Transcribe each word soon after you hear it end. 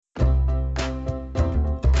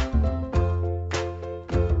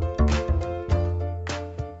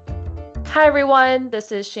Hi, everyone.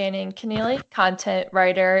 This is Shannon Keneally, content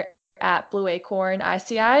writer at Blue Acorn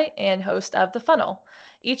ICI and host of The Funnel.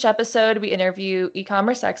 Each episode, we interview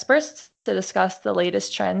e-commerce experts to discuss the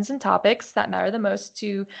latest trends and topics that matter the most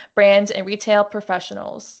to brands and retail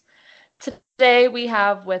professionals. Today, we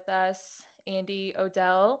have with us Andy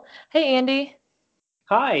Odell. Hey, Andy.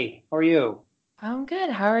 Hi, how are you? I'm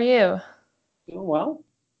good. How are you? Doing well.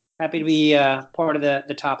 Happy to be part of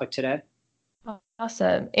the topic today.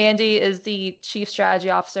 Awesome. Andy is the Chief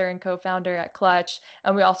Strategy Officer and co-founder at Clutch.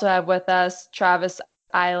 And we also have with us Travis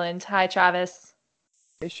Eiland. Hi, Travis.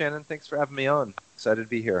 Hey Shannon, thanks for having me on. Excited to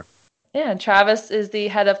be here. Yeah, Travis is the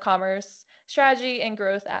head of commerce strategy and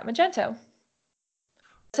growth at Magento.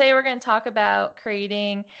 Today we're going to talk about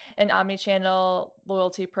creating an omnichannel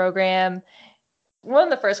loyalty program. One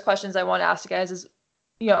of the first questions I want to ask you guys is,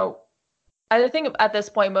 I think at this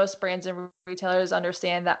point, most brands and retailers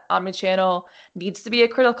understand that omnichannel needs to be a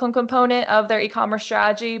critical component of their e-commerce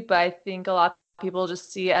strategy, but I think a lot of people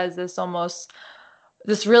just see it as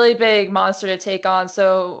this really big monster to take on.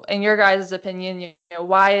 So in your guys' opinion,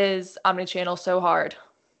 why is omnichannel so hard?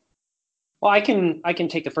 Well, I can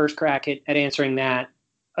take the first crack at answering that.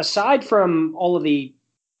 Aside from all of the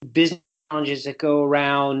business challenges that go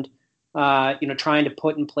around, trying to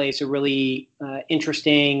put in place a really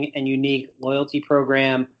interesting and unique loyalty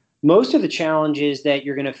program, most of the challenges that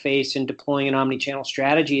you're going to face in deploying an omnichannel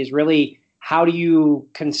strategy is really how do you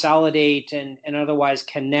consolidate and otherwise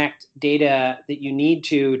connect data that you need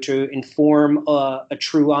to inform a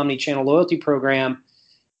true omnichannel loyalty program,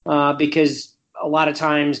 because a lot of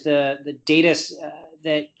times the data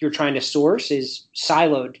that you're trying to source is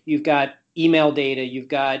siloed. You've got email data, you've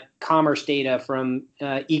got commerce data from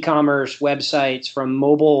e-commerce websites, from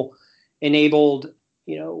mobile enabled,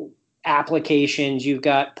 applications, you've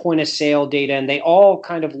got point of sale data, and they all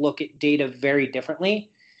kind of look at data very differently.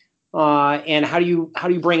 And how do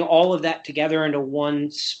you bring all of that together into one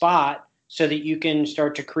spot so that you can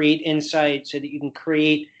start to create insight, so that you can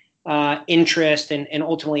create interest and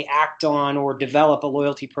ultimately act on or develop a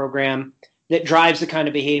loyalty program that drives the kind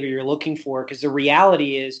of behavior you're looking for? Because the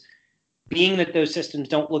reality is, being that those systems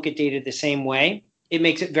don't look at data the same way, it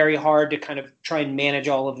makes it very hard to kind of try and manage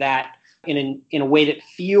all of that in a way that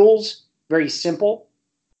feels very simple,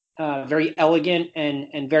 very elegant,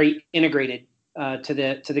 and very integrated to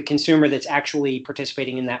the consumer that's actually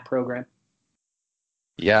participating in that program.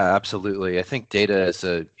 Yeah, absolutely. I think data is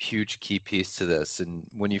a huge key piece to this. And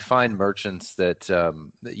when you find merchants that,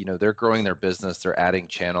 they're growing their business, they're adding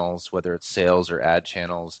channels, whether it's sales or ad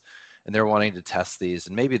channels, and they're wanting to test these,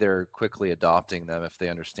 and maybe they're quickly adopting them if they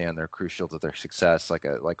understand they're crucial to their success, like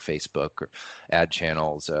Facebook or ad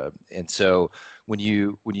channels. And so when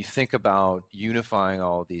you think about unifying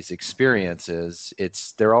all of these experiences,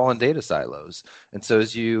 they're all in data silos. And so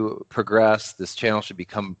as you progress, this channel should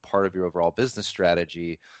become part of your overall business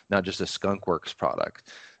strategy, not just a skunkworks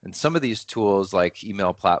product. And some of these tools, like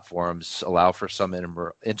email platforms, allow for some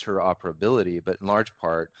interoperability, but in large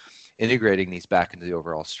part, integrating these back into the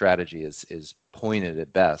overall strategy is pointed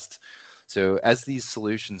at best. So as these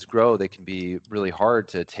solutions grow, they can be really hard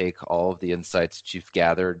to take all of the insights that you've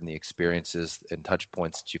gathered and the experiences and touch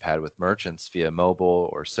points that you've had with merchants via mobile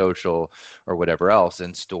or social or whatever else,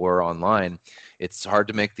 in store, online. It's hard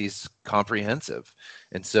to make these comprehensive.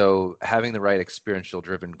 And so having the right experiential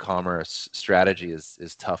driven commerce strategy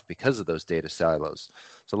is tough because of those data silos.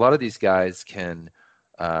 So a lot of these guys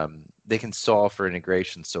they can solve for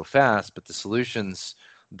integration so fast, but the solutions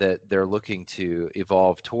that they're looking to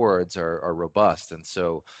evolve towards are robust. And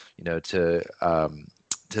so, to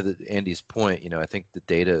Andy's point, I think the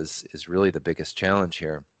data is really the biggest challenge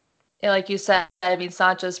here. Yeah, like you said, I mean, it's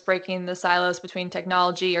not just breaking the silos between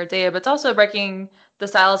technology or data, but it's also breaking the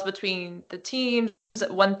silos between the teams.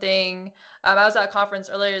 One thing, I was at a conference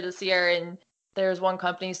earlier this year, and there's one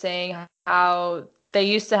company saying how they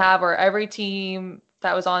used to have, or every team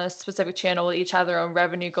that was on a specific channel will each have their own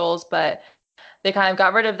revenue goals, but they kind of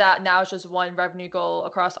got rid of that. Now it's just one revenue goal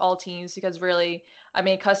across all teams, because really, I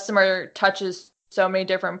mean, customer touches so many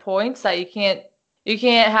different points that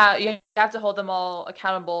you have to hold them all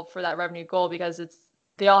accountable for that revenue goal, because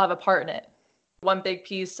they all have a part in it. One big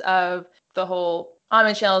piece of the whole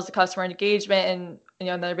omnichannel is the customer engagement, and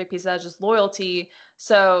another big piece of that is just loyalty.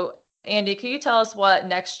 So Andy, can you tell us what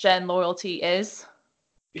next gen loyalty is?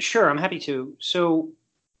 Sure, I'm happy to. So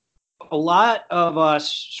a lot of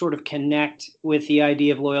us sort of connect with the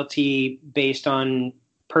idea of loyalty based on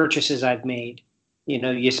purchases I've made.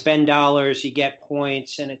 You spend dollars, you get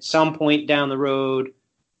points, and at some point down the road,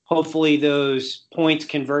 hopefully those points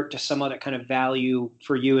convert to some other kind of value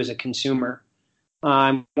for you as a consumer.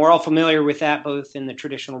 We're all familiar with that both in the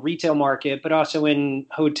traditional retail market, but also in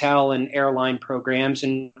hotel and airline programs.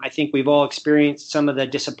 And I think we've all experienced some of the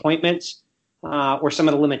disappointments or some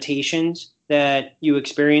of the limitations that you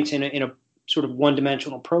experience in a sort of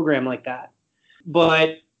one-dimensional program like that.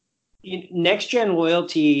 But next-gen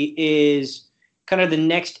loyalty is kind of the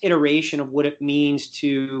next iteration of what it means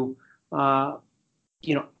to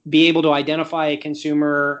be able to identify a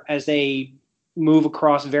consumer as they move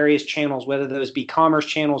across various channels, whether those be commerce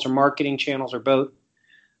channels or marketing channels or both.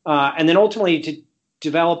 And then ultimately to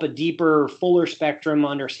develop a deeper, fuller spectrum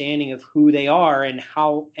understanding of who they are and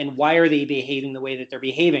how and why are they behaving the way that they're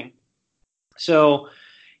behaving. So,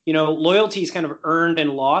 loyalty is kind of earned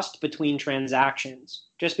and lost between transactions.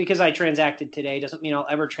 Just because I transacted today doesn't mean I'll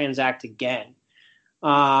ever transact again.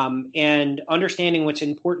 And understanding what's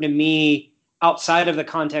important to me outside of the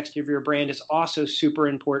context of your brand is also super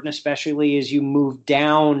important, especially as you move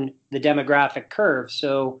down the demographic curve.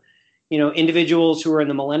 So, individuals who are in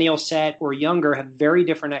the millennial set or younger have very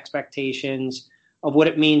different expectations of what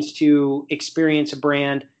it means to experience a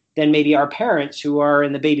brand than maybe our parents who are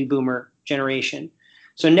in the baby boomer generation.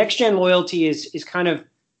 So next gen loyalty is kind of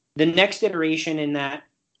the next iteration in that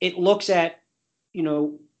it looks at,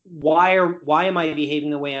 why am I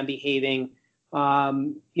behaving the way I'm behaving?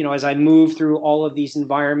 As I move through all of these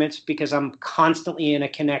environments, because I'm constantly in a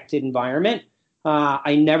connected environment.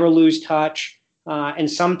 I never lose touch.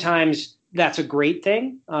 And sometimes that's a great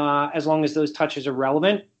thing, as long as those touches are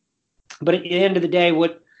relevant. But at the end of the day,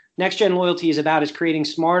 what next gen loyalty is about is creating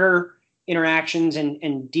smarter interactions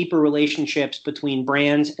and deeper relationships between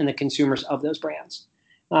brands and the consumers of those brands.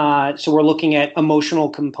 So we're looking at emotional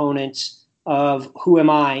components of who am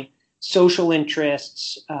I, social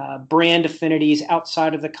interests, brand affinities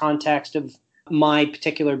outside of the context of my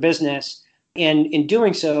particular business. And in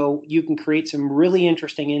doing so, you can create some really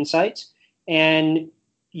interesting insights and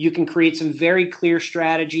you can create some very clear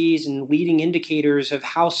strategies and leading indicators of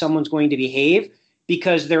how someone's going to behave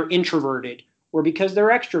because they're introverted or because they're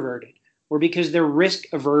extroverted or because they're risk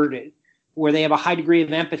averted, or they have a high degree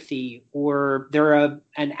of empathy, or they're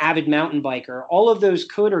an avid mountain biker. All of those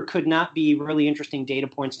could or could not be really interesting data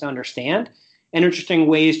points to understand and interesting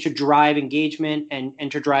ways to drive engagement and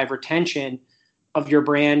to drive retention of your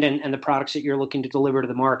brand and the products that you're looking to deliver to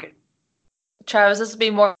the market. Travis, this would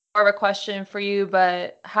be more of a question for you,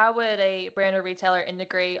 but how would a brand or retailer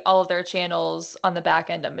integrate all of their channels on the back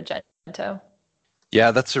end of Magento?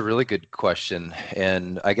 Yeah, that's a really good question,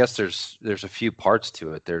 and I guess there's a few parts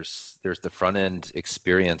to it. There's the front end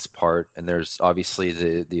experience part, and there's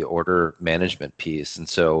obviously the order management piece. And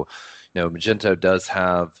so, Magento does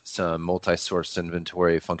have some multi-source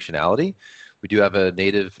inventory functionality. We do have a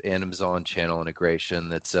native Amazon channel integration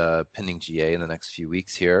that's pending GA in the next few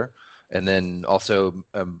weeks here. And then also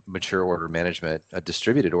a mature order management, a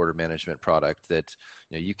distributed order management product that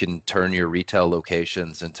you can turn your retail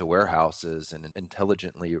locations into warehouses and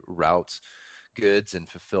intelligently route goods and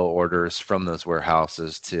fulfill orders from those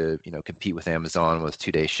warehouses to compete with Amazon with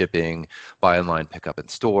 2-day shipping, buy online, pick up in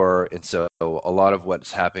store. And so a lot of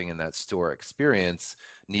what's happening in that store experience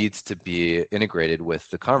needs to be integrated with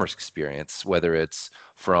the commerce experience, whether it's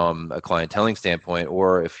from a clienteling standpoint,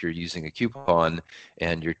 or if you're using a coupon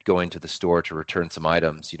and you're going to the store to return some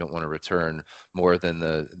items, you don't want to return more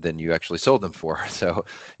than you actually sold them for. So,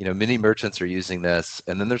 many merchants are using this.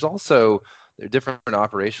 And then there are different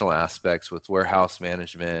operational aspects with warehouse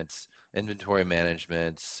management, inventory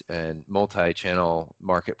management, and multi-channel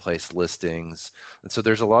marketplace listings. And so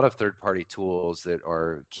there's a lot of third-party tools that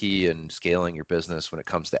are key in scaling your business when it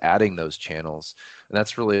comes to adding those channels. And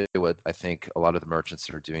that's really what I think a lot of the merchants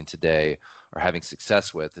that are doing today are having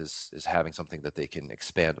success with is having something that they can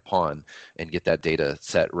expand upon and get that data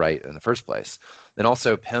set right in the first place. Then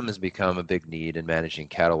also PIM has become a big need in managing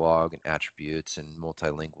catalog and attributes and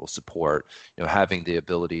multilingual support. Having the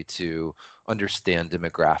ability to understand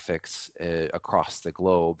demographics across the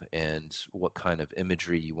globe and what kind of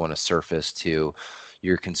imagery you want to surface to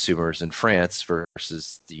your consumers in France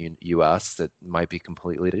versus the US that might be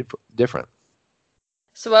completely different.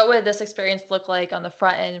 So what would this experience look like on the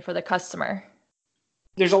front end for the customer?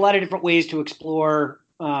 There's a lot of different ways to explore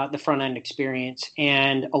the front end experience,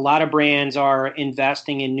 and a lot of brands are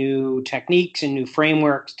investing in new techniques and new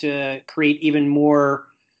frameworks to create even more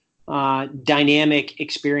dynamic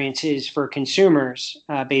experiences for consumers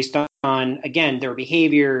based on, again, their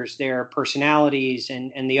behaviors, their personalities,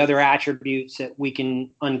 and the other attributes that we can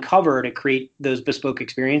uncover to create those bespoke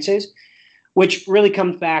experiences, which really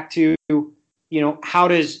comes back to, how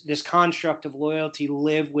does this construct of loyalty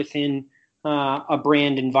live within a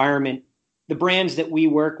brand environment the brands that we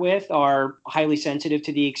work with are highly sensitive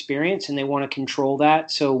to the experience and they want to control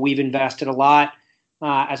that. So we've invested a lot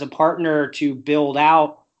as a partner to build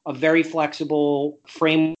out a very flexible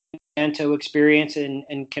framework experience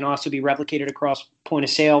and can also be replicated across point of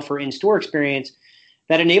sale for in-store experience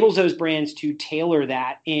that enables those brands to tailor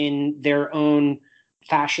that in their own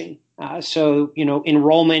fashion. So,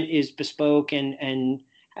 enrollment is bespoke and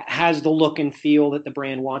has the look and feel that the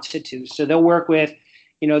brand wants it to. So they'll work with,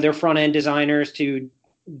 their front end designers to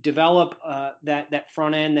develop that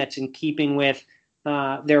front end that's in keeping with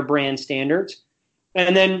their brand standards.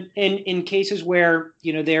 And then in cases where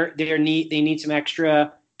they need some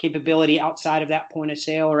extra capability outside of that point of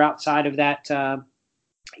sale or outside of that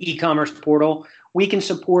e-commerce portal, we can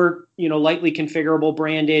support lightly configurable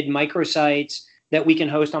branded microsites that we can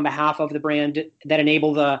host on behalf of the brand that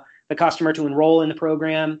enable the customer to enroll in the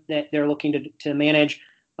program that they're looking to manage.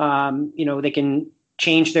 They can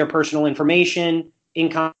change their personal information,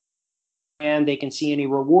 income, and they can see any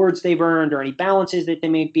rewards they've earned or any balances that they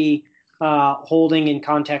may be holding in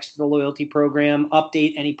context of the loyalty program,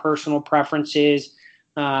 update any personal preferences,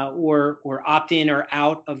 or opt in or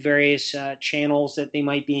out of various channels that they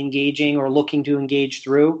might be engaging or looking to engage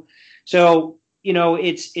through. So,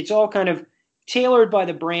 it's all kind of tailored by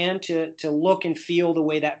the brand to look and feel the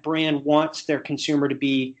way that brand wants their consumer to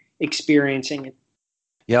be experiencing it.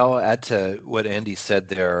 Yeah, I'll add to what Andy said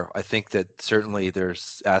there. I think that certainly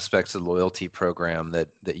there's aspects of the loyalty program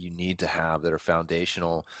that you need to have that are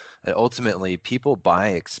foundational. And ultimately, people buy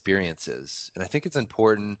experiences. And I think it's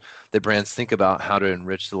important that brands think about how to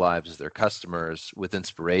enrich the lives of their customers with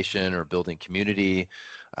inspiration or building community.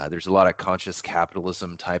 There's a lot of conscious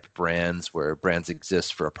capitalism type brands where brands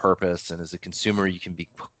exist for a purpose. And as a consumer, you can be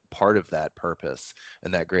part of that purpose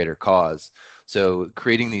and that greater cause. So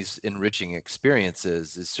creating these enriching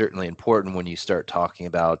experiences is certainly important when you start talking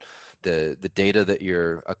about the data that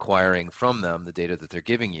you're acquiring from them, the data that they're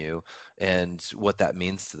giving you, and what that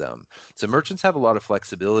means to them. So merchants have a lot of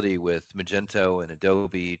flexibility with Magento and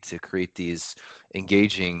Adobe to create these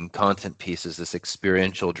engaging content pieces, this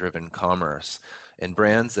experiential driven commerce. And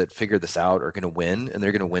brands that figure this out are going to win, and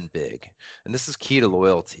they're going to win big. And this is key to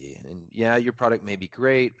loyalty. And yeah, your product may be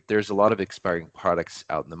great. There's a lot of expiring products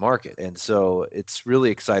out in the market. And so it's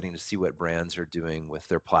really exciting to see what brands are doing with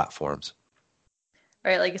their platforms.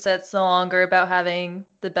 Right, like you said, it's no longer about having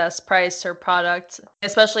the best price or product,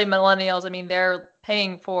 especially millennials. I mean, they're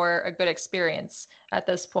paying for a good experience at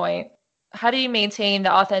this point. How do you maintain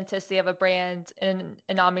the authenticity of a brand in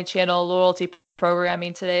an omnichannel loyalty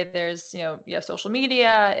programming today? There's, you have social media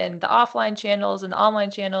and the offline channels and the online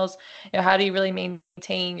channels. How do you really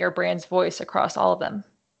maintain your brand's voice across all of them?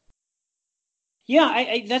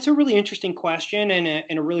 Yeah, that's a really interesting question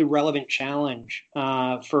and a really relevant challenge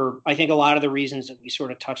for, I think, a lot of the reasons that we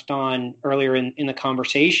sort of touched on earlier in the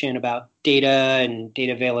conversation about data and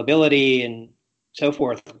data availability and so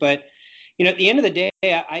forth. But, at the end of the day,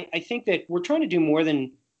 I think that we're trying to do more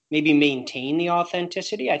than maybe maintain the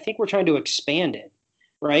authenticity. I think we're trying to expand it,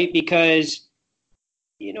 right? Because,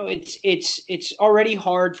 it's already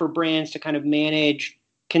hard for brands to kind of manage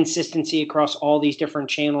consistency across all these different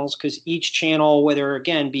channels because each channel, whether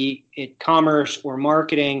again be it commerce or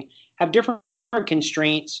marketing, have different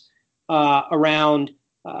constraints around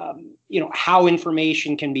how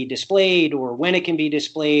information can be displayed or when it can be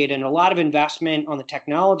displayed, and a lot of investment on the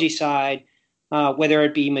technology side, whether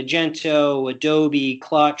it be Magento, Adobe,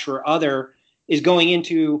 Clutch, or other, is going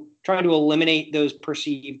into trying to eliminate those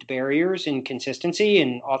perceived barriers in consistency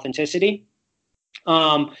and authenticity.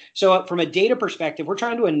 So from a data perspective, we're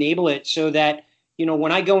trying to enable it so that,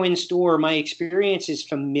 when I go in store, my experience is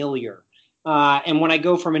familiar. And when I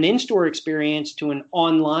go from an in-store experience to an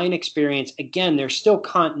online experience, again, there's still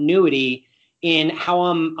continuity in how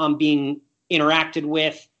I'm being interacted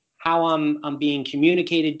with, how I'm being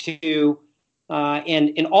communicated to,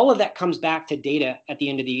 and all of that comes back to data at the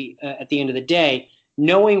end of the day,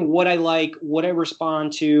 knowing what I like, what I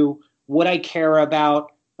respond to, what I care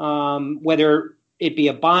about, whether it be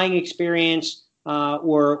a buying experience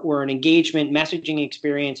or an engagement messaging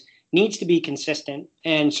experience, needs to be consistent.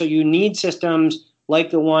 And so you need systems like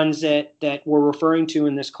the ones that we're referring to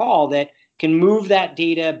in this call that can move that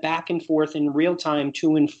data back and forth in real time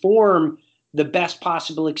to inform the best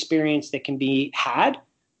possible experience that can be had,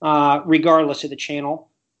 regardless of the channel.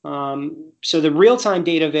 So the real-time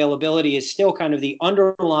data availability is still kind of the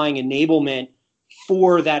underlying enablement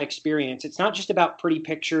for that experience. It's not just about pretty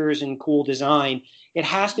pictures and cool design. It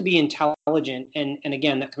has to be intelligent. And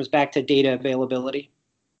again, that comes back to data availability.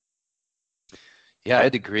 Yeah,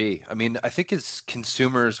 I'd agree. I mean, I think as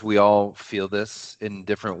consumers, we all feel this in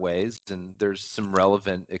different ways, and there's some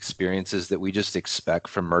relevant experiences that we just expect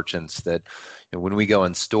from merchants that, when we go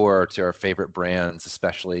in store to our favorite brands,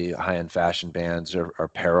 especially high-end fashion brands or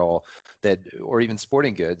apparel, that or even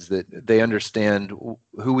sporting goods, that they understand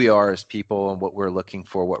who we are as people and what we're looking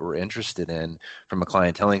for, what we're interested in from a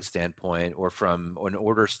clienteling standpoint or from an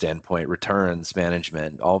order standpoint, returns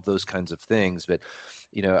management, all of those kinds of things. But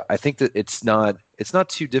I think that it's not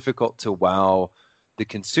too difficult to wow the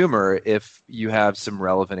consumer if you have some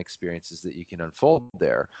relevant experiences that you can unfold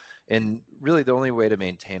there. And really the only way to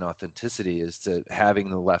maintain authenticity is to having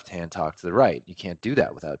the left hand talk to the right. You can't do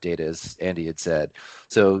that without data, as Andy had said.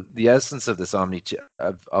 So the essence of this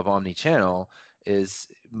omnichannel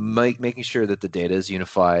is making sure that the data is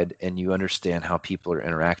unified and you understand how people are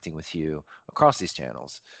interacting with you across these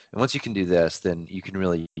channels. And once you can do this, then you can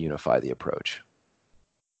really unify the approach.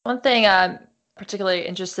 One thing I'm particularly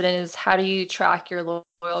interested in is how do you track your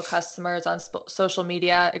loyal customers on social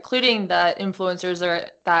media, including the influencers or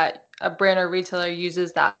that a brand or retailer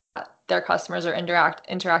uses that their customers are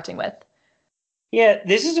interacting with? Yeah,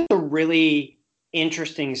 this is a really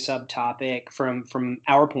interesting subtopic from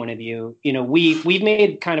our point of view. We've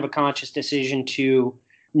made kind of a conscious decision to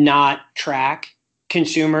not track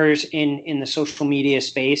consumers in the social media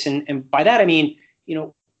space, and by that I mean,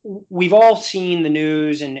 we've all seen the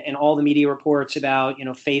news and all the media reports about,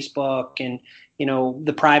 Facebook and,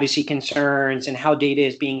 the privacy concerns and how data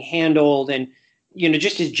is being handled. And,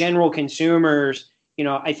 just as general consumers,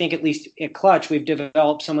 I think at least at Clutch, we've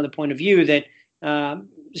developed some of the point of view that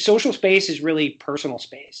social space is really personal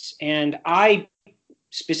space. And I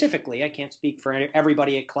can't speak for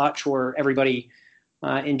everybody at Clutch or everybody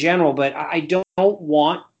in general, but I don't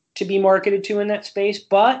want to be marketed to in that space.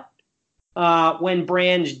 But when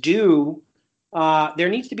brands do, there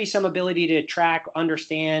needs to be some ability to track,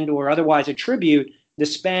 understand, or otherwise attribute the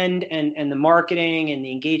spend and the marketing and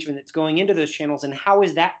the engagement that's going into those channels, and how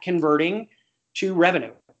is that converting to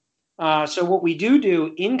revenue. So what we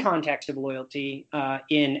do in context of loyalty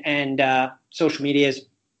and social media is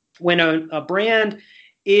when a brand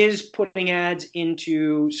is putting ads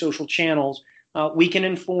into social channels, we can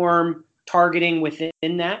inform targeting within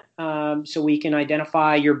that. So we can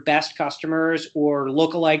identify your best customers or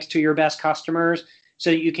lookalikes to your best customers so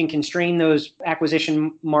that you can constrain those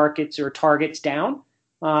acquisition markets or targets down,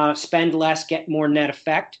 spend less, get more net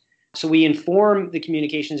effect. So we inform the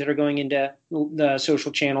communications that are going into the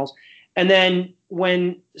social channels. And then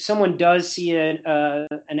when someone does see an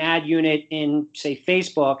ad unit in, say,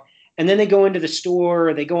 Facebook, and then they go into the store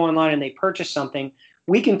or they go online and they purchase something,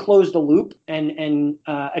 we can close the loop and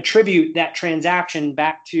attribute that transaction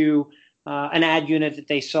back to an ad unit that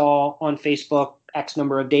they saw on Facebook X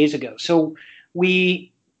number of days ago. So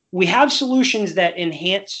we have solutions that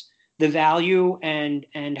enhance the value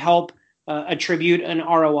and help attribute an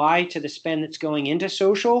ROI to the spend that's going into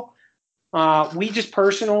social. We just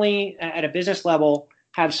personally, at a business level,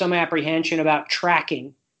 have some apprehension about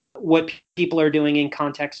tracking what people are doing in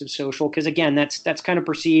context of social, because again, that's kind of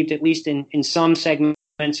perceived, at least in some segments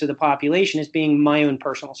of the population, as being my own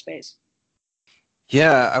personal space.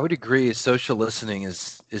 Yeah, I would agree. Social listening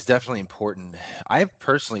is definitely important. I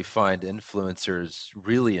personally find influencers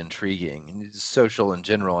really intriguing, and social in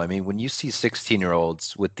general. I mean, when you see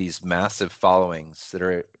 16-year-olds with these massive followings that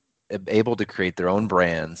are able to create their own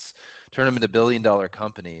brands, turn them into billion-dollar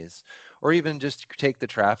companies, or even just take the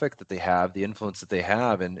traffic that they have, the influence that they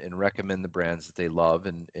have, and recommend the brands that they love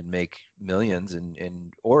and make millions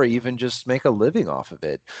and or even just make a living off of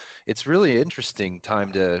it. It's really interesting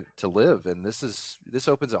time to live, and this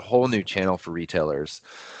opens a whole new channel for retailers.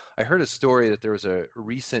 I heard a story that there was a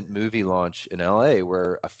recent movie launch in LA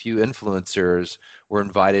where a few influencers were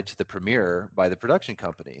invited to the premiere by the production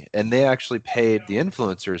company, and they actually paid the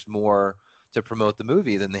influencers more to promote the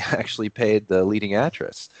movie than they actually paid the leading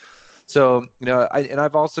actress. So,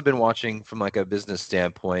 I've also been watching from like a business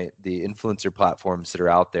standpoint, the influencer platforms that are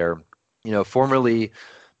out there. Formerly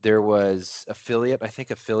there was affiliate. I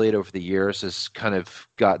think affiliate over the years has kind of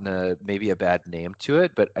gotten maybe a bad name to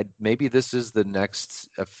it, but maybe this is the next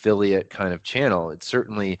affiliate kind of channel. It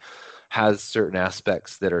certainly has certain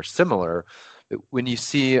aspects that are similar. When you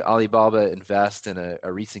see Alibaba invest in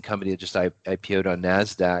a recent company that just IPO'd on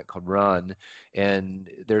NASDAQ called Run, and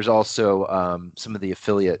there's also some of the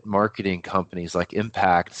affiliate marketing companies like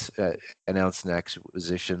Impact announced an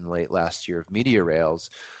acquisition late last year of Media Rails,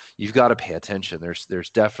 you've got to pay attention. There's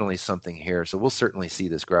definitely something here. So we'll certainly see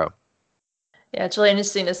this grow. Yeah, it's really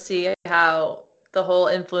interesting to see how the whole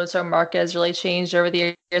influencer market has really changed over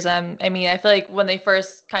the years. I mean, I feel like when they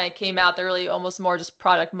first kind of came out, they're really almost more just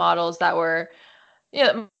product models that were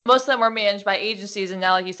most of them were managed by agencies, and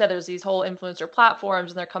now, like you said, there's these whole influencer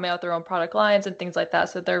platforms, and they're coming out with their own product lines and things like that.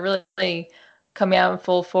 So they're really coming out in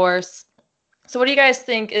full force. So what do you guys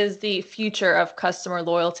think is the future of customer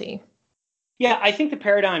loyalty? Yeah, I think the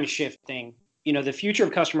paradigm is shifting. The future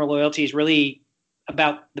of customer loyalty is really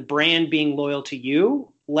about the brand being loyal to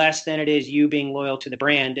you less than it is you being loyal to the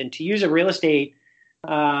brand. And to use a real estate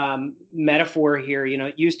metaphor here,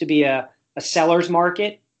 it used to be a seller's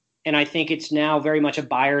market, and I think it's now very much a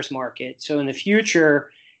buyer's market. So in the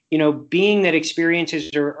future, being that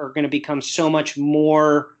experiences are going to become so much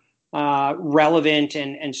more relevant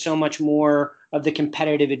and so much more of the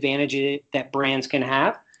competitive advantage that brands can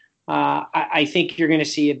have, I think you're going to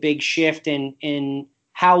see a big shift in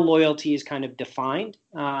how loyalty is kind of defined.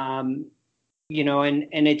 And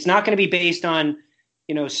it's not going to be based on,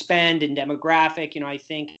 spend and demographic. I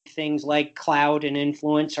think things like cloud and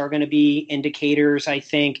influence are going to be indicators. I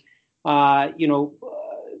think, again,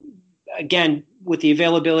 with the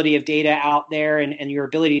availability of data out there and your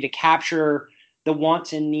ability to capture the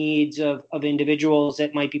wants and needs of individuals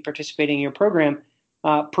that might be participating in your program,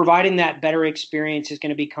 providing that better experience is going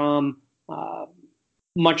to become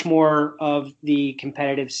much more of the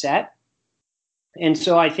competitive set. And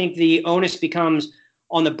so I think the onus becomes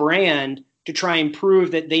on the brand to try and prove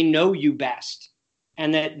that they know you best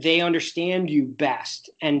and that they understand you best.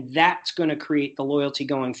 And that's going to create the loyalty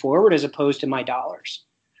going forward as opposed to my dollars.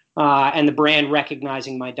 And the brand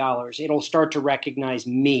recognizing my dollars. It'll start to recognize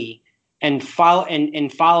me. And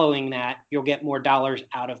following that, you'll get more dollars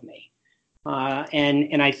out of me.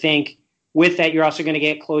 And I think with that, you're also going to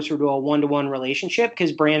get closer to a one-to-one relationship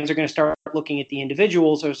because brands are going to start looking at the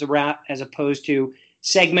individuals as opposed to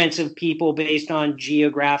segments of people based on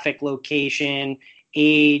geographic location,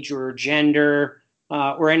 age, or gender,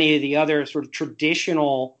 or any of the other sort of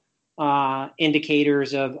traditional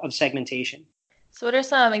indicators of segmentation. So what are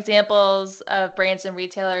some examples of brands and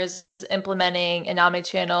retailers implementing an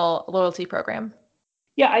omnichannel loyalty program?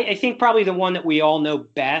 Yeah, I think probably the one that we all know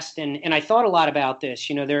best, and I thought a lot about this.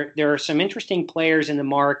 There are some interesting players in the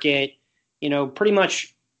market, pretty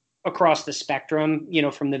much across the spectrum,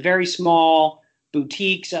 from the very small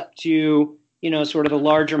boutiques up to, sort of the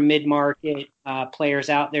larger mid-market players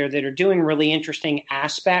out there that are doing really interesting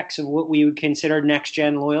aspects of what we would consider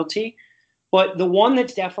next-gen loyalty. But the one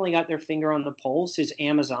that's definitely got their finger on the pulse is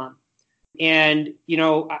Amazon. And,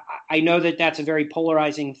 I know that that's a very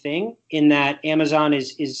polarizing thing in that Amazon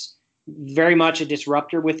is very much a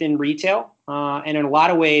disruptor within retail and in a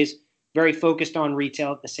lot of ways very focused on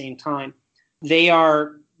retail at the same time. They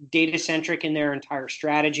are data-centric in their entire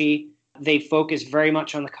strategy. They focus very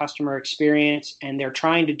much on the customer experience, and they're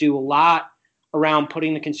trying to do a lot around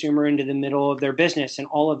putting the consumer into the middle of their business, and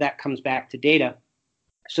all of that comes back to data.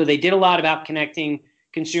 So they did a lot about connecting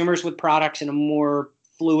consumers with products in a more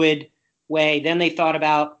fluid way. Then they thought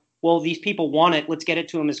about, well, these people want it. Let's get it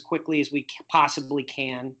to them as quickly as we possibly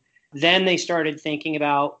can. Then they started thinking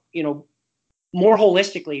about, more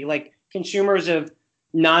holistically, like consumers of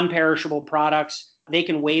non-perishable products, they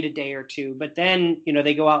can wait a day or two. But then,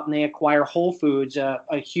 they go out and they acquire Whole Foods, a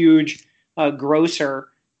huge grocer,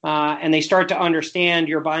 and they start to understand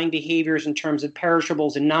your buying behaviors in terms of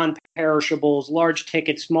perishables and non-perishables, large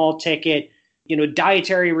ticket, small ticket,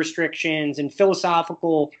 dietary restrictions and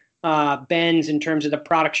philosophical bends in terms of the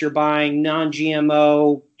products you're buying,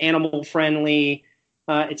 non-GMO, animal friendly,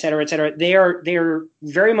 et cetera, et cetera. They are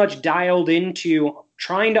very much dialed into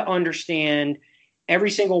trying to understand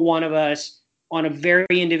every single one of us on a very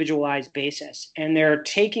individualized basis. And they're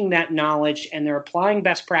taking that knowledge and they're applying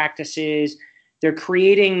best practices. They're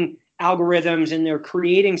creating algorithms and they're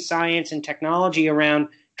creating science and technology around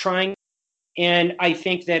trying. And I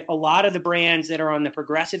think that a lot of the brands that are on the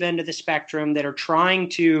progressive end of the spectrum that are trying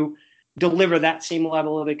to deliver that same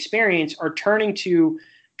level of experience are turning to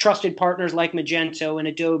trusted partners like Magento and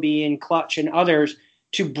Adobe and Clutch and others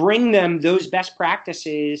to bring them those best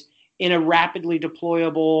practices in a rapidly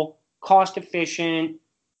deployable, cost-efficient,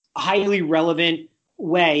 highly relevant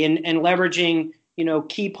way and leveraging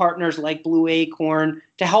key partners like Blue Acorn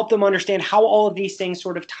to help them understand how all of these things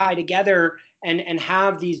sort of tie together and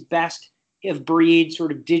have these best of breed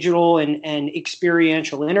sort of digital and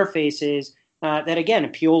experiential interfaces that, again,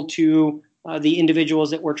 appeal to the individuals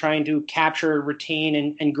that we're trying to capture,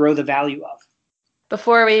 retain, and grow the value of.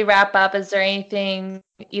 Before we wrap up, is there anything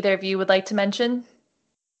either of you would like to mention?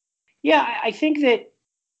 Yeah, I think that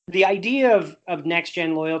the idea of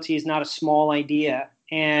next-gen loyalty is not a small idea.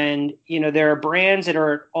 And, there are brands that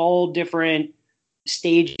are at all different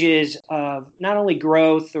stages of not only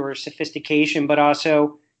growth or sophistication, but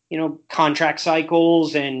also, contract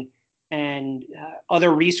cycles and and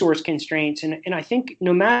other resource constraints. And I think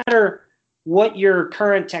no matter what your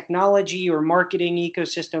current technology or marketing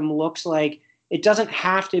ecosystem looks like, it doesn't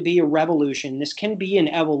have to be a revolution. This can be an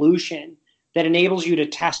evolution that enables you to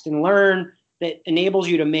test and learn, that enables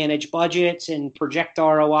you to manage budgets and project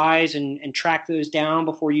ROIs and track those down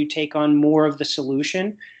before you take on more of the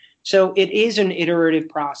solution. So it is an iterative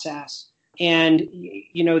process. And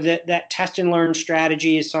that test and learn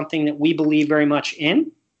strategy is something that we believe very much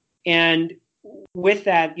in. And with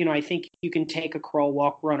that, I think you can take a crawl,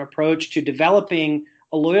 walk, run approach to developing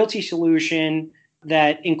a loyalty solution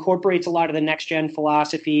that incorporates a lot of the next gen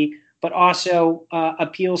philosophy, but also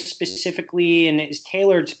appeals specifically and is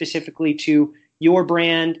tailored specifically to your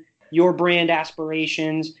brand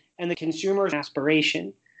aspirations, and the consumer's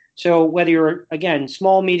aspiration. So whether you're, again,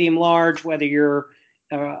 small, medium, large, whether you're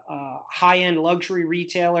a high-end luxury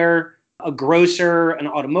retailer, a grocer, an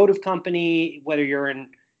automotive company, whether you're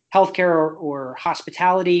in healthcare or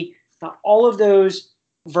hospitality, all of those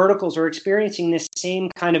verticals are experiencing this same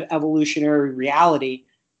kind of evolutionary reality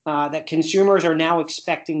that consumers are now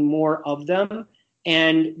expecting more of them.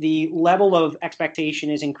 And the level of expectation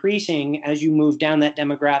is increasing as you move down that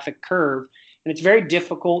demographic curve. And it's very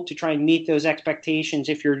difficult to try and meet those expectations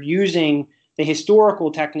if you're using the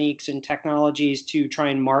historical techniques and technologies to try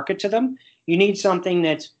and market to them. You need something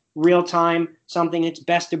that's real time, something that's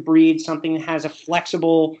best of breed, something that has a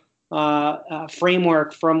flexible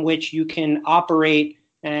framework from which you can operate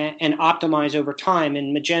and optimize over time.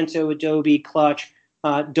 And Magento, Adobe, Clutch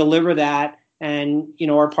deliver that. And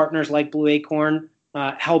our partners like Blue Acorn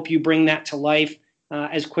help you bring that to life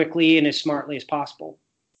as quickly and as smartly as possible.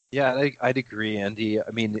 Yeah, I'd agree, Andy.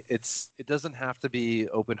 I mean, it doesn't have to be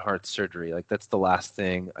open heart surgery. Like, that's the last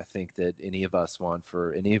thing I think that any of us want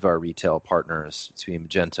for any of our retail partners between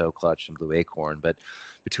Magento, Clutch, and Blue Acorn. But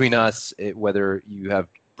between us, whether you have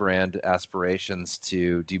brand aspirations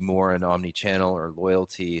to do more in omnichannel or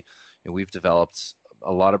loyalty, we've developed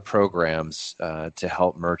a lot of programs to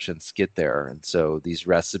help merchants get there. And so these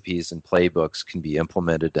recipes and playbooks can be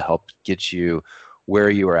implemented to help get you where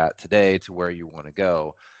you are at today to where you want to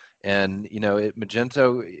go. And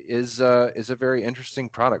Magento is a very interesting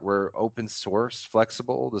product. We're open source,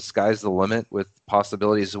 flexible. The sky's the limit with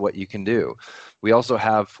possibilities of what you can do. We also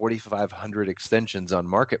have 4,500 extensions on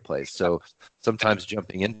Marketplace. So sometimes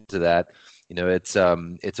jumping into that,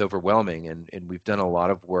 it's overwhelming. And we've done a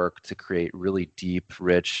lot of work to create really deep,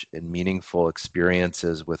 rich, and meaningful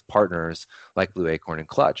experiences with partners like Blue Acorn and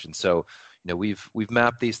Clutch. And so we've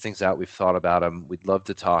mapped these things out. We've thought about them. We'd love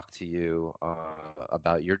to talk to you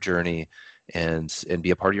about your journey and be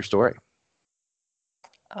a part of your story.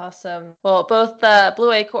 Awesome. Well, both the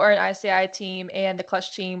Blue Acorn ICI team and the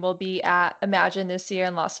Clutch team will be at Imagine this year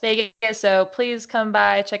in Las Vegas. So please come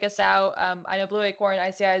by, check us out. I know Blue Acorn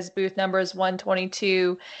ICI's booth number is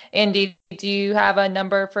 122. Andy, do you have a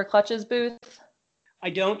number for Clutch's booth? I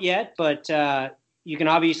don't yet, but you can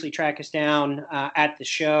obviously track us down at the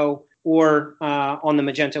show or on the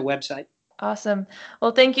Magento website. Awesome.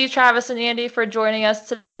 Well, thank you, Travis and Andy, for joining us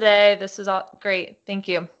today. This is all great. Thank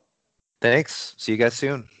you. Thanks. See you guys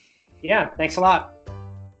soon. Yeah, thanks a lot.